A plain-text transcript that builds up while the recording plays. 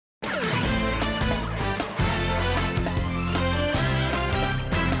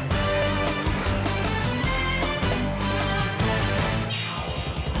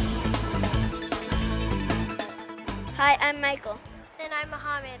Michael. And I'm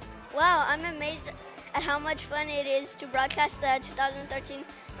Mohammed. Wow, I'm amazed at how much fun it is to broadcast the 2013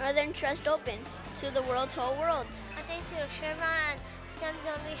 Northern Trust Open to the world's whole world. And thanks to Chevron and Scan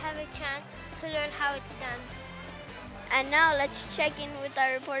Zone, we have a chance to learn how it's done. And now let's check in with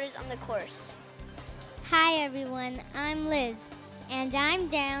our reporters on the course. Hi everyone, I'm Liz, and I'm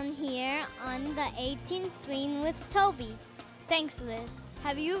down here on the 18th green with Toby. Thanks, Liz.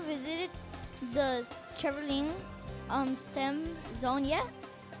 Have you visited the Chevron STEM zone yet?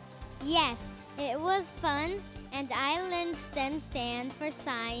 Yes, it was fun, and I learned STEM stand for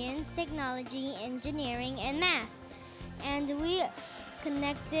science, technology, engineering, and math. And we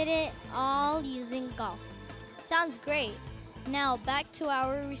connected it all using golf. Sounds great. Now back to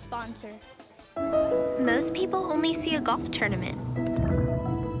our sponsor. Most people only see a golf tournament.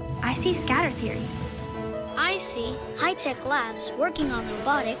 I see scatter theories. I see high-tech labs working on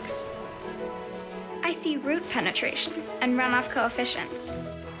robotics. I see root penetration and runoff coefficients.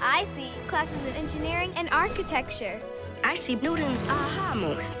 I see classes in engineering and architecture. I see Newton's aha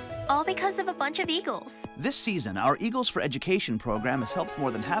moment. All because of a bunch of eagles. This season, our Eagles for Education program has helped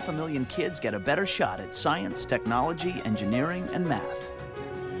more than 500,000 kids get a better shot at science, technology, engineering, and math.